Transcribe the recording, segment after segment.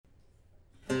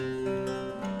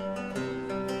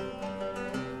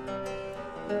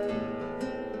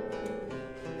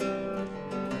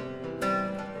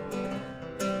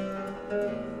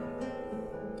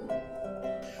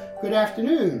Good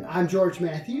afternoon. I'm George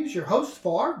Matthews, your host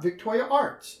for Victoria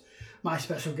Arts. My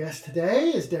special guest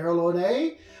today is Daryl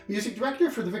O'Day, Music Director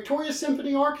for the Victoria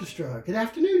Symphony Orchestra. Good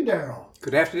afternoon, Daryl.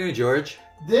 Good afternoon, George.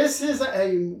 This is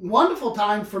a wonderful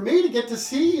time for me to get to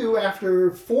see you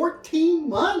after 14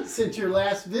 months since your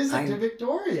last visit to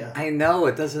Victoria. I know,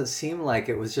 it doesn't seem like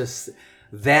it was just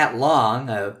that long.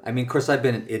 Of course, I've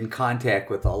been in contact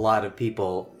with a lot of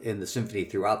people in the symphony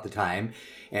throughout the time.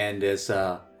 And as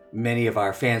many of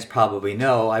our fans probably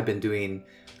know, I've been doing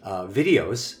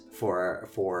videos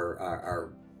for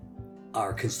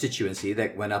our constituency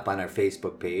that went up on our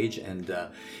Facebook page. And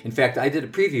in fact, I did a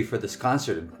preview for this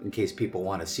concert in case people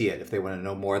want to see it, if they want to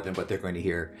know more than what they're going to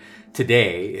hear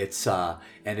today. It's and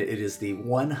it is the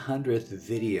 100th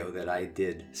video that I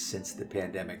did since the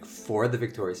pandemic for the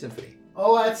Victoria Symphony.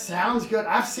 Oh, that sounds good.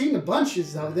 I've seen the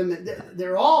bunches of them.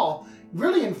 They're all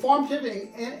really informative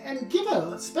and give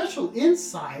a special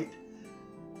insight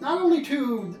not only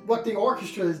to what the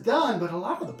orchestra has done, but a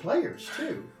lot of the players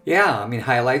too. Yeah,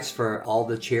 highlights for all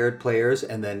the chaired players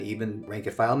and then even rank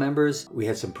and file members. We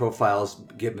had some profiles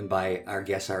given by our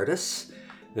guest artists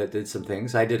that did some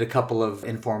things. I did a couple of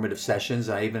informative sessions.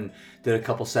 I even did a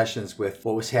couple sessions with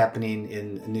what was happening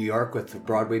in New York with a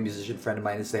Broadway musician friend of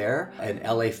mine is there, an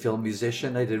LA film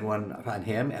musician. I did one on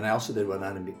him, and I also did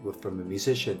one from a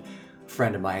musician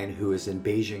friend of mine who is in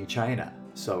Beijing, China.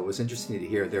 So it was interesting to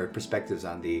hear their perspectives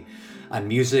on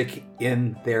music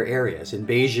in their areas, in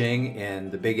Beijing and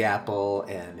the Big Apple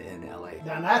and in LA.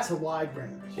 Now that's a wide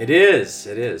range. It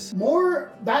is.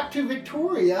 More back to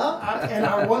Victoria and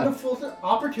our wonderful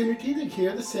opportunity to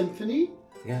hear the symphony.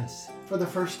 Yes. For the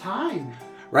first time.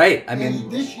 Right.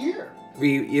 This year.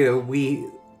 We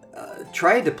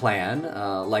tried to plan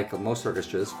like most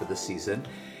orchestras for this season.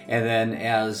 And then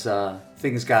as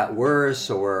things got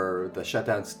worse or the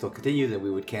shutdown still continued, then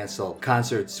we would cancel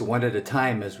concerts one at a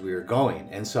time as we were going.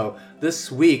 And so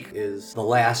this week is the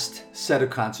last set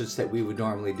of concerts that we would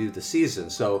normally do this season.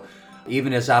 So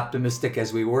even as optimistic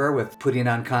as we were with putting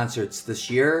on concerts this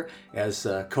year, as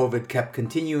COVID kept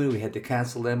continuing, we had to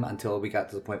cancel them until we got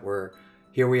to the point where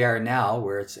here we are now,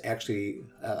 where it's actually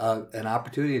an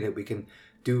opportunity that we can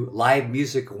do live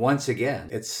music once again.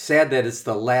 It's sad that it's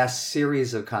the last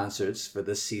series of concerts for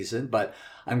this season, but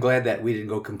I'm glad that we didn't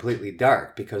go completely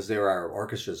dark, because there are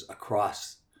orchestras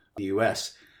across the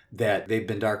U.S. that they've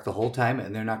been dark the whole time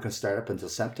and they're not going to start up until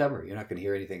September. You're not going to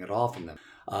hear anything at all from them.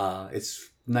 It's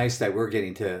nice that we're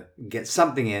getting to get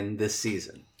something in this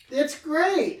season. It's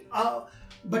great.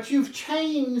 But you've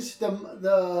changed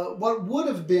the what would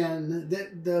have been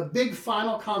the big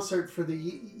final concert for the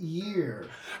year.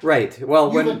 Right.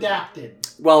 Well, you've adapted.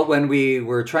 Well, when we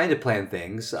were trying to plan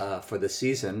things for the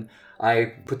season,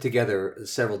 I put together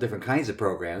several different kinds of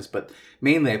programs, but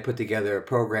mainly I put together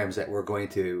programs that were going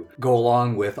to go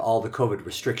along with all the COVID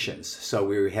restrictions. So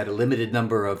we had a limited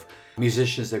number of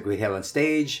musicians that we'd have on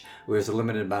stage. There was a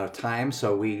limited amount of time,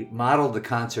 so we modeled the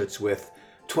concerts with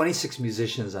 26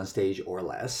 musicians on stage or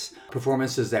less,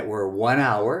 performances that were 1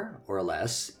 hour or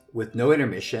less with no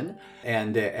intermission.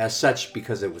 And as such,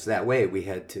 because it was that way, we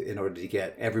had to, in order to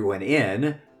get everyone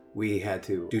in, we had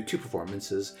to do 2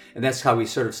 performances. And that's how we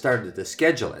sort of started to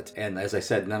schedule it. And as I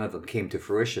said, none of them came to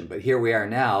fruition. But here we are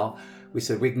now. We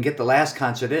said we can get the last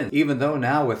concert in. Even though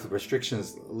now with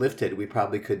restrictions lifted, we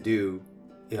probably could do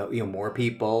more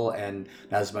people and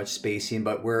not as much spacing,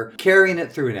 but we're carrying it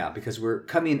through now because we're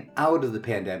coming out of the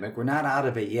pandemic. We're not out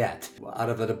of it yet. Out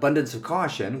of an abundance of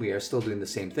caution, we are still doing the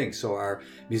same thing. So our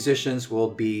musicians will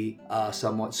be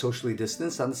somewhat socially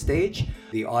distanced on the stage.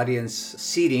 The audience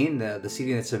seating, the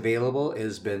seating that's available,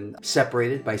 has been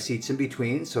separated by seats in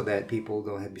between so that people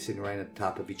don't have to be sitting right at the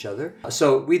top of each other.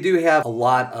 So we do have a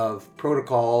lot of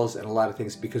protocols and a lot of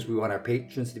things because we want our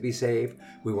patrons to be safe.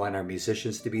 We want our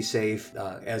musicians to be safe.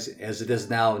 As it is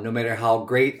now, no matter how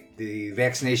great the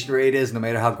vaccination rate is, no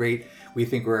matter how great we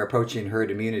think we're approaching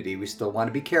herd immunity, we still want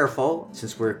to be careful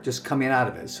since we're just coming out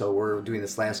of it. So we're doing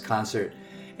this last concert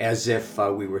as if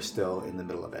we were still in the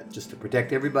middle of it, just to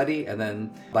protect everybody. And then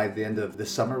by the end of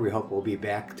this summer, we hope we'll be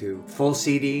back to full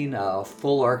seating,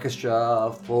 full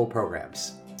orchestra, full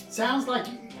programs. Sounds like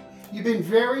you've been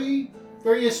very,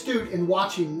 very astute in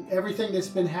watching everything that's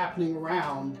been happening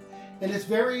around. And it's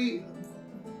very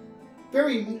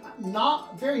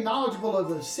knowledgeable of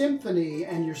the symphony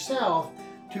and yourself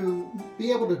to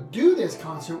be able to do this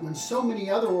concert when so many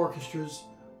other orchestras,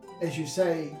 as you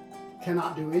say,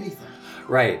 cannot do anything.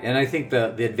 Right, and I think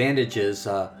the advantage is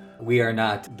We are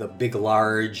not the big,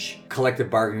 large collective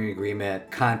bargaining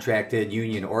agreement, contracted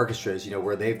union orchestras,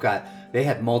 where they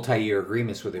had multi-year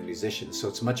agreements with their musicians, so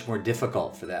it's much more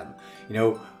difficult for them.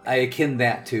 I akin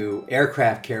that to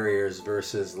aircraft carriers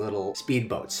versus little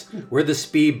speedboats. We're the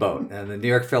speedboat, and the New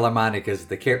York Philharmonic is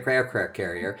the aircraft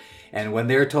carrier. And when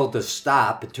they're told to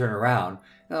stop and turn around,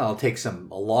 it'll take a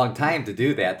long time to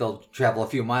do that. They'll travel a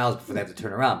few miles before they have to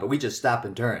turn around, but we just stop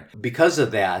and turn. Because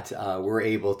of that, we're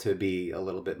able to be a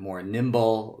little bit more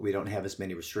nimble. We don't have as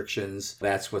many restrictions.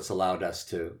 That's what's allowed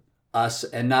us,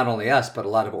 and not only us, but a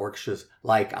lot of orchestras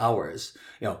like ours.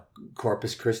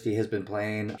 Corpus Christi has been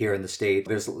playing here in the state.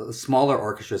 There's smaller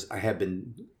orchestras have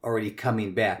been already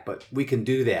coming back, but we can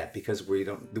do that because we're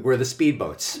the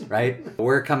speedboats, right?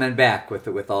 We're coming back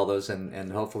with all those, and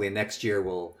hopefully next year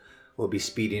we'll be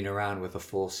speeding around with a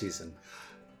full season.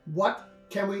 What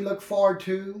can we look forward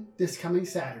to this coming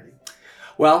Saturday?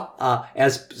 Well,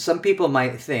 as some people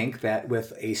might think that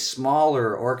with a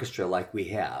smaller orchestra like we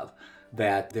have,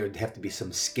 that there'd have to be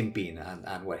some skimping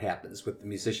on what happens with the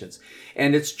musicians.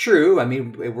 And it's true. I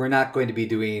mean, we're not going to be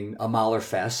doing a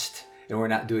Mahlerfest, and we're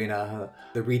not doing the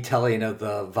retelling of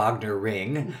the Wagner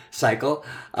Ring cycle.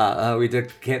 We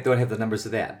don't have the numbers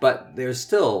of that. But there's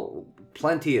still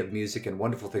plenty of music and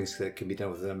wonderful things that can be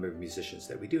done with the number of musicians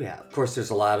that we do have. Of course, there's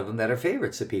a lot of them that are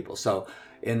favorites of people. So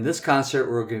in this concert,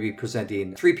 we're going to be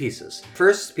presenting 3 pieces.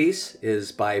 First piece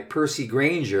is by Percy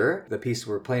Grainger. The piece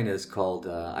we're playing is called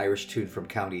Irish Tune from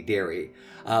County Derry.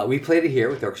 We played it here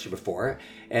with the orchestra before,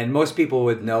 and most people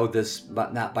would know this,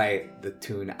 but not by the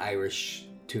tune Irish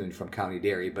Tune from County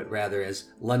Derry, but rather as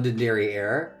Londonderry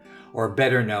Air, or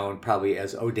better known probably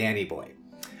as O Danny Boy.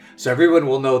 So everyone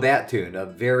will know that tune, a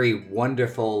very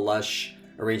wonderful, lush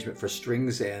arrangement for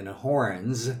strings and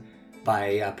horns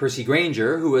by Percy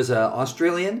Grainger, who was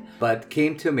Australian, but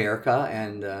came to America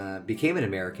and became an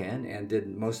American and did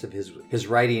most of his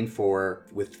writing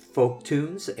with folk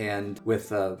tunes and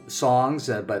with songs,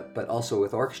 but also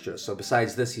with orchestra. So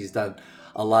besides this, he's done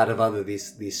a lot of other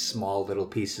these small little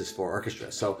pieces for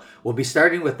orchestra. So we'll be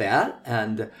starting with that,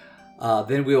 and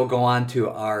then we will go on to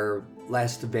our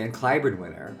last Van Cliburn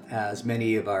winner. As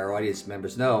many of our audience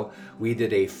members know, we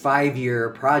did a 5-year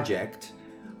project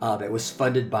that was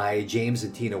funded by James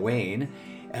and Tina Wayne,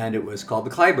 and it was called the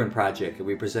Cliburn Project. And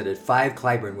we presented 5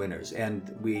 Cliburn winners, and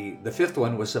the 5th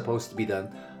one was supposed to be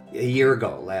done a year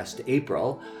ago, last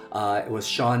April. It was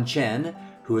Sean Chen,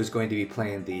 who is going to be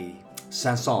playing the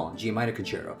Sanson G minor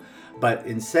concerto. But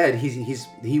instead,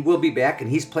 he will be back,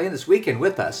 and he's playing this weekend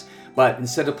with us. But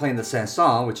instead of playing the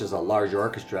Sanson, which is a large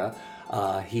orchestra,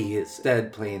 he is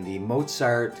instead playing the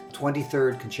Mozart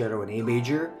 23rd Concerto in A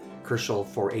major, Kerschel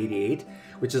 488,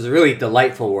 which is a really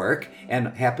delightful work and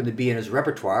happened to be in his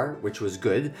repertoire, which was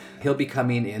good. He'll be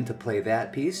coming in to play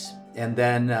that piece. And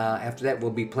then after that,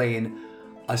 we'll be playing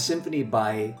a symphony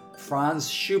by Franz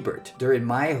Schubert. During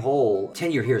my whole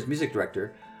tenure here as music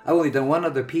director, I've only done one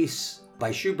other piece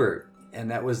by Schubert,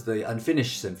 and that was the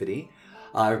Unfinished Symphony.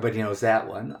 Everybody knows that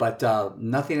one, but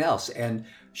nothing else. And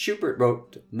Schubert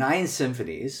wrote 9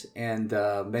 symphonies, and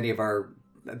many of our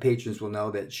patrons will know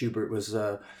that Schubert was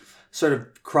sort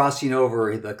of crossing over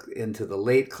into the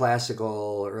late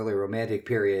classical, early romantic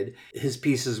period. His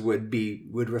pieces would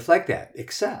reflect that,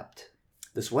 except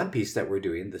this one piece that we're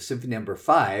doing, the Symphony Number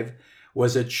 5,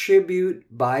 was a tribute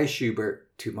by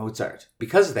Schubert to Mozart.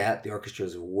 Because of that, the orchestra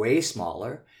is way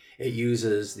smaller. It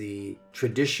uses the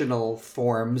traditional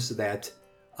forms that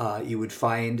you would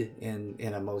find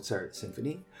in a Mozart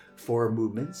symphony, 4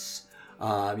 movements.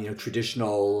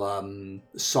 Traditional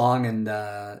song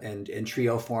and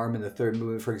trio form in the 3rd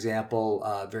movement, for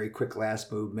example. Very quick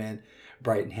last movement,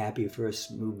 bright and happy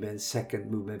first movement, 2nd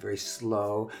movement very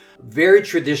slow. Very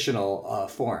traditional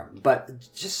form,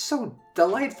 but just so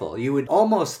delightful. You would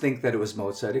almost think that it was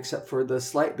Mozart, except for the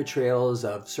slight betrayals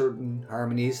of certain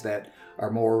harmonies that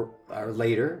are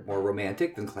later, more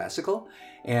romantic than classical,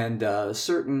 and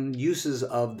certain uses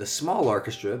of the small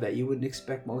orchestra that you wouldn't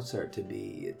expect Mozart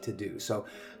to do. So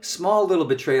small little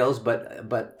betrayals,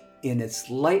 but in its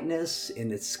lightness,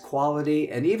 in its quality,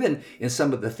 and even in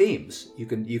some of the themes. You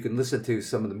can listen to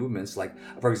some of the movements, like,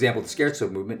 for example, the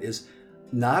Scherzo movement is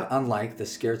not unlike the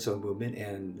Scherzo movement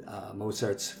in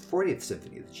Mozart's 40th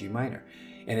Symphony, the G minor.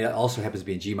 And it also happens to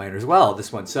be in G minor as well,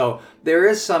 this one. So there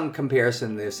is some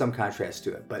comparison, there's some contrast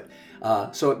to it. But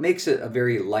so it makes it a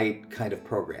very light kind of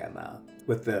program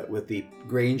with the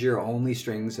Grainger only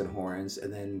strings and horns,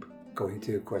 and then going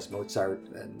to, of course, Mozart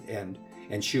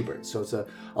and Schubert. So it's a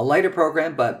lighter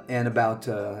program, and about,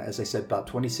 as I said, about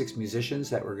 26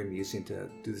 musicians that we're going to be using to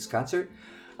do this concert.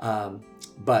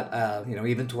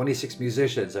 Even 26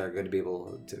 musicians are going to be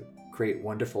able to create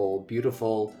wonderful,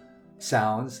 beautiful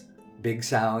sounds, big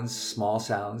sounds, small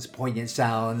sounds, poignant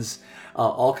sounds,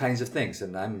 all kinds of things.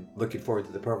 And I'm looking forward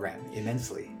to the program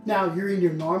immensely. Now, you're in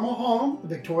your normal home, the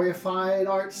Victoria Fine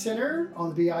Arts Center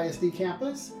on the VISD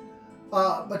campus,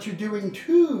 but you're doing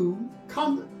two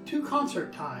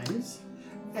concert times,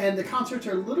 and the concerts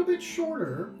are a little bit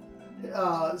shorter.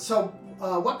 So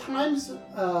what times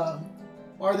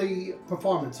are the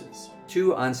performances?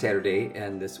 2 on Saturday,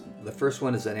 and the first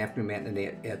one is an afternoon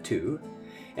matinee at 2.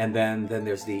 And then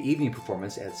there's the evening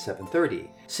performance at 7:30.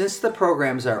 Since the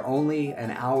programs are only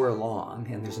an hour long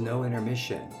and there's no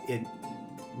intermission, it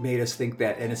made us think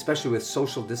that, and especially with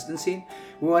social distancing,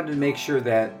 we wanted to make sure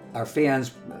that our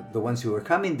fans, the ones who were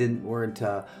coming, weren't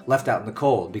left out in the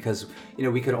cold, because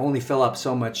we could only fill up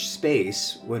so much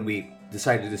space when we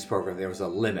decided this program. There was a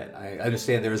limit. I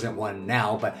understand there isn't one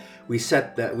now, but we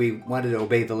wanted to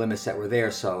obey the limits that were there.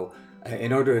 So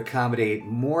in order to accommodate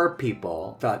more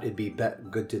people, thought it'd be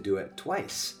good to do it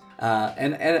twice.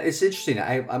 And it's interesting.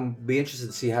 I'm be interested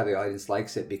to see how the audience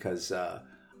likes it, because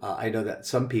I know that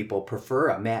some people prefer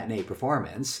a matinee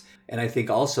performance. And I think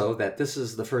also that this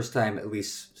is the first time, at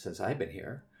least since I've been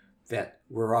here, that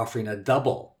we're offering a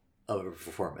double of a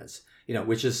performance,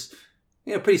 which is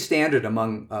pretty standard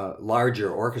among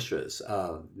larger orchestras.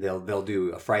 They'll do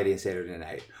a Friday and Saturday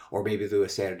night, or maybe do a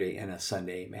Saturday and a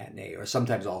Sunday matinee, or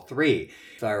sometimes all three.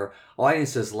 If our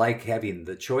audiences like having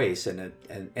the choice, and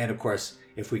of course,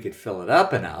 if we could fill it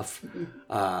up enough,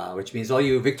 which means all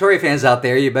you Victoria fans out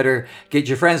there, you better get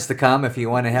your friends to come if you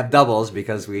want to have doubles,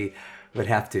 because we would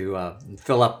have to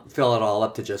fill it all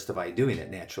up to justify doing it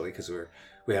naturally, because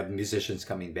we have musicians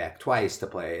coming back twice to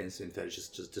play instead of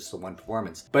just the one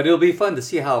performance. But it'll be fun to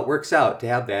see how it works out to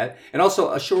have that. And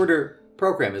also a shorter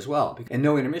program as well, and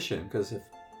no intermission, because if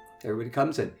everybody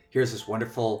comes and here's this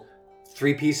wonderful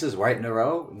 3 pieces right in a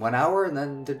row, 1 hour, and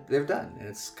then they're done. And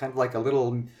it's kind of like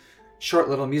a short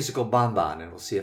little musical bonbon, and we'll see if